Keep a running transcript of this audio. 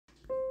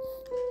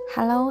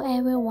Hello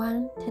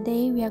everyone,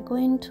 today we are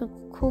going to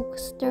cook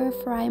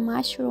stir-fry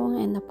mushroom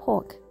and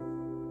pork.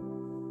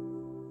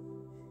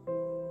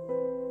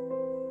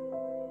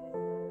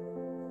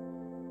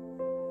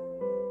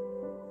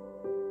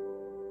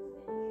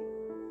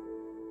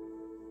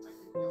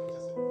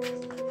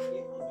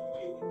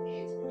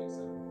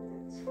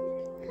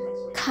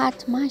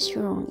 Cut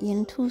mushroom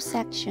in 2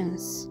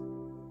 sections.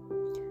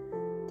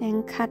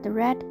 Then cut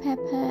red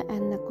pepper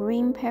and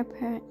green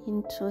pepper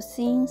into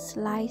thin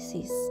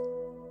slices.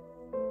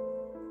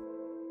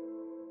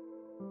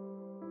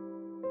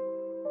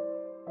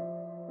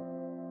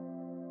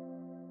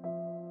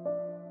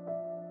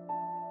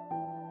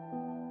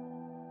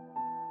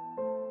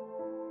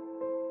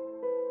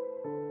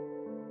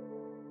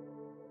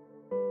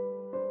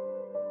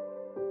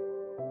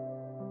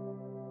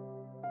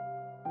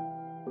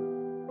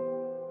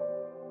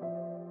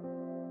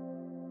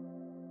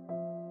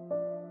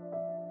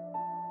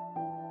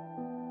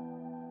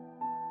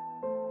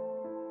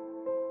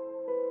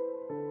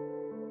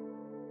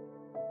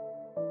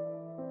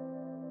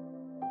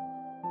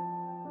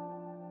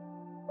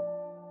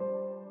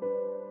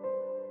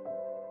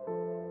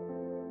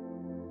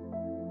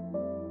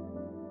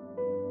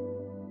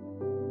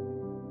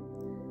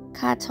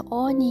 Cut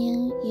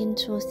onion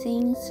into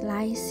thin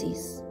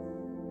slices.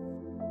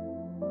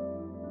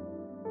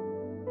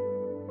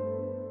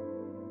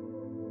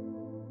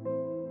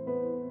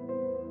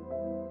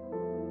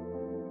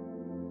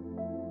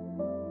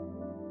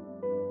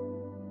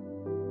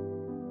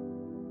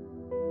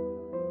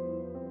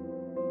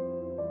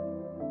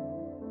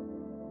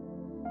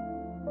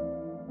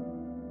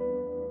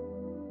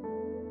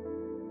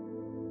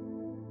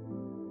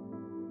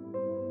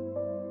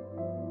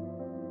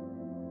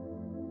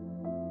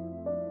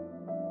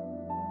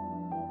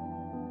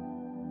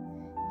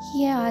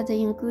 Here are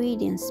the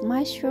ingredients: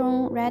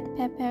 mushroom, red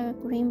pepper,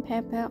 green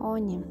pepper,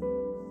 onion.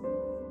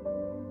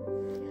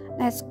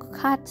 Let's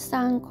cut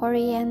some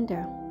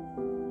coriander.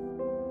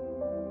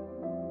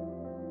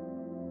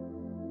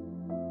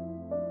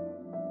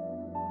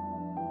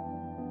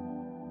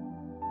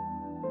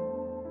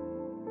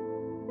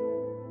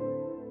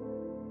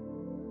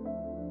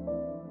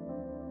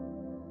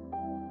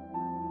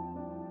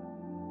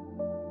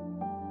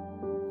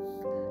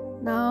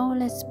 Now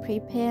let's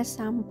prepare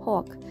some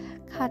pork.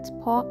 Cut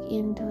pork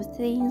into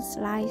thin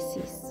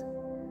slices.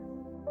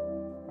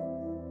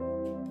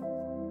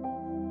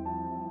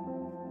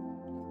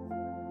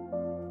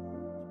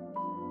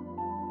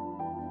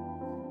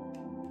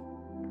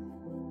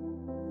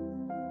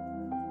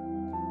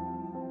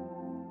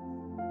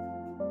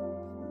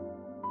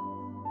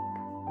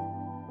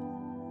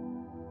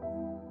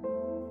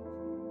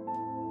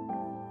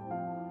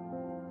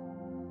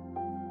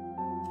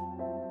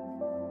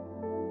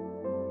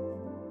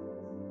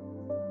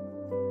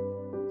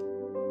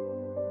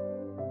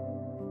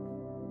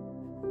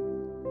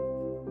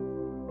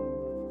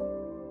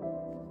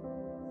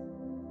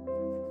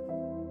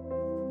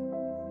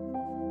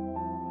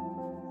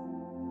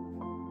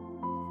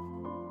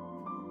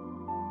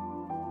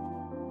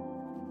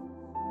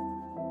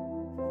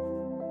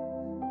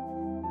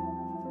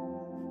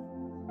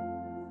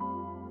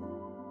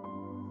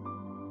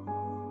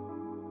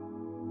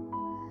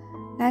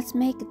 Let's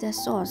make the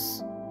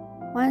sauce.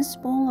 1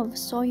 spoon of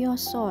soy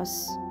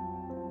sauce,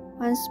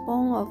 1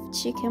 spoon of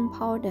chicken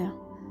powder,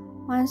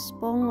 1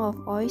 spoon of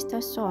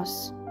oyster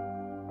sauce,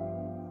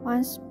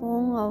 1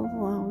 spoon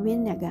of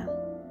vinegar.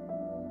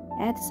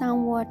 Add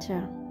some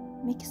water.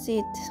 Mix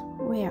it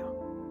well.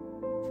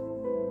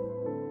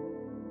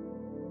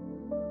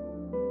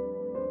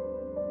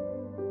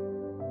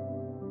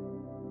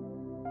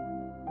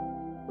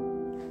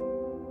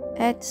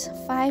 Add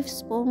 5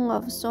 spoons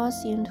of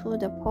sauce into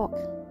the pork.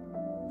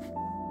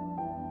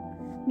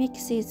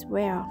 Mix it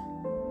well.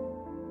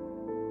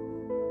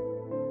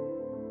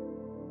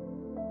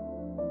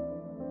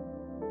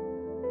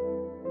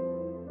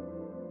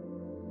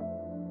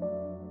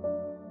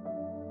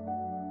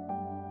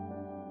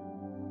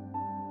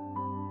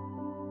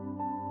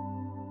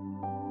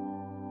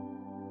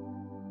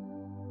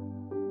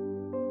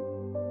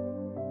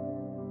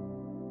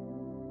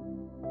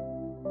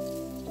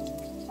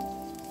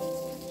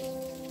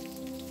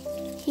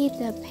 Heat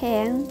the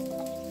pan,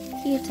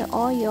 heat the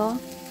oil,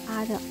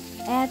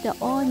 add the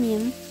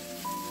onion,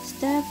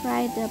 stir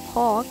fry the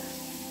pork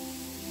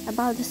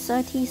about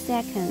 30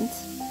 seconds.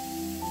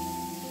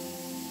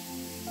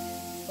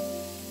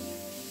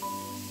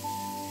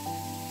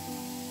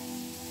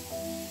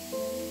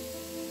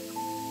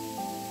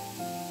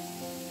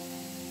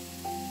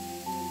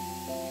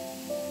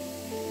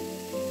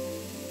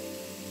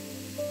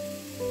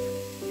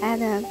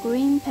 Add a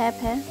green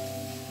pepper,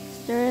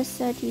 stir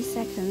 30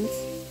 seconds.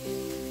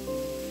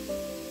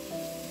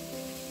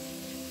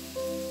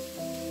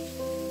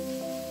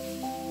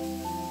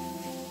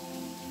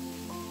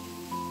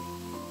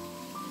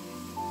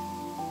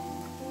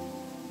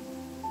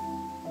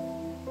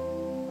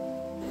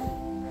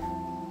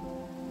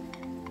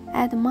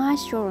 Add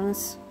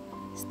mushrooms,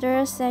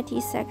 stir 30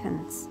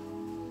 seconds.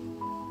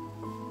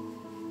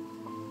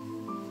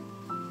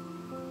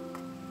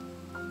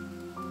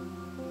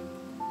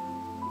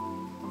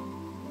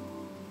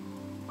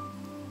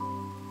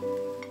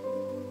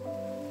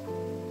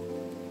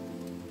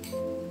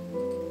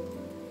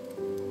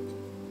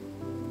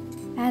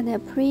 Add a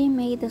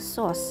pre-made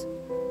sauce.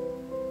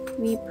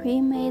 We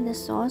pre-made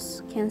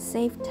sauce can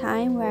save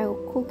time while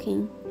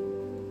cooking,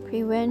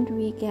 prevent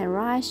we get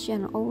rushed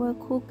and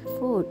overcooked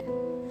food.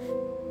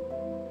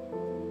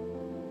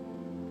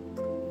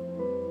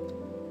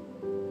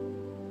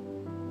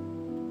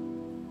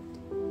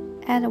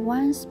 Add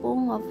 1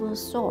 spoon of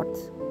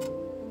salt.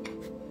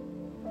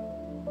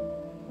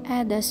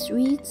 Add the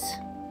sweet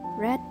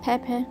red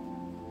pepper.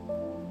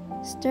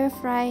 Stir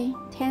fry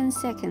 10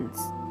 seconds.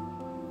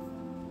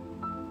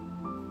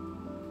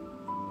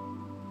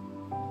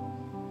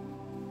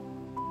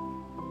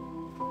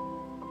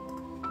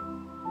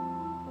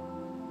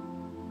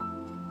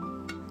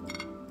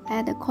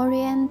 Add the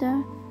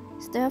coriander.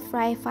 Stir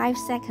fry 5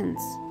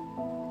 seconds.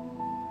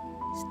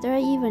 Stir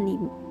evenly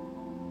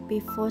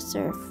before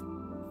serve.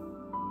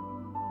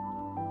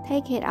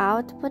 Take it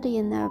out, put it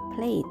in a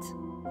plate.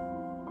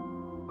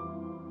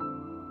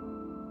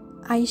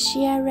 I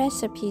share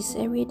recipes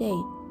every day.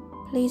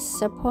 Please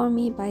support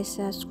me by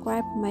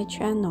subscribe my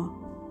channel.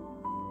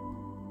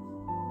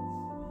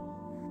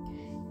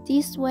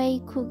 This way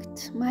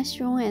cooked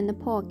mushroom and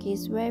pork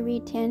is very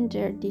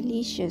tender,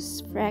 delicious,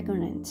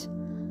 fragrant.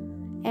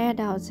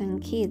 Adults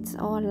and kids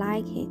all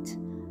like it.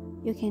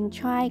 You can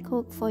try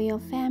cook for your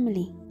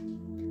family.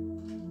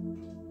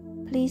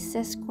 Please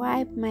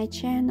subscribe my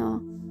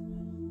channel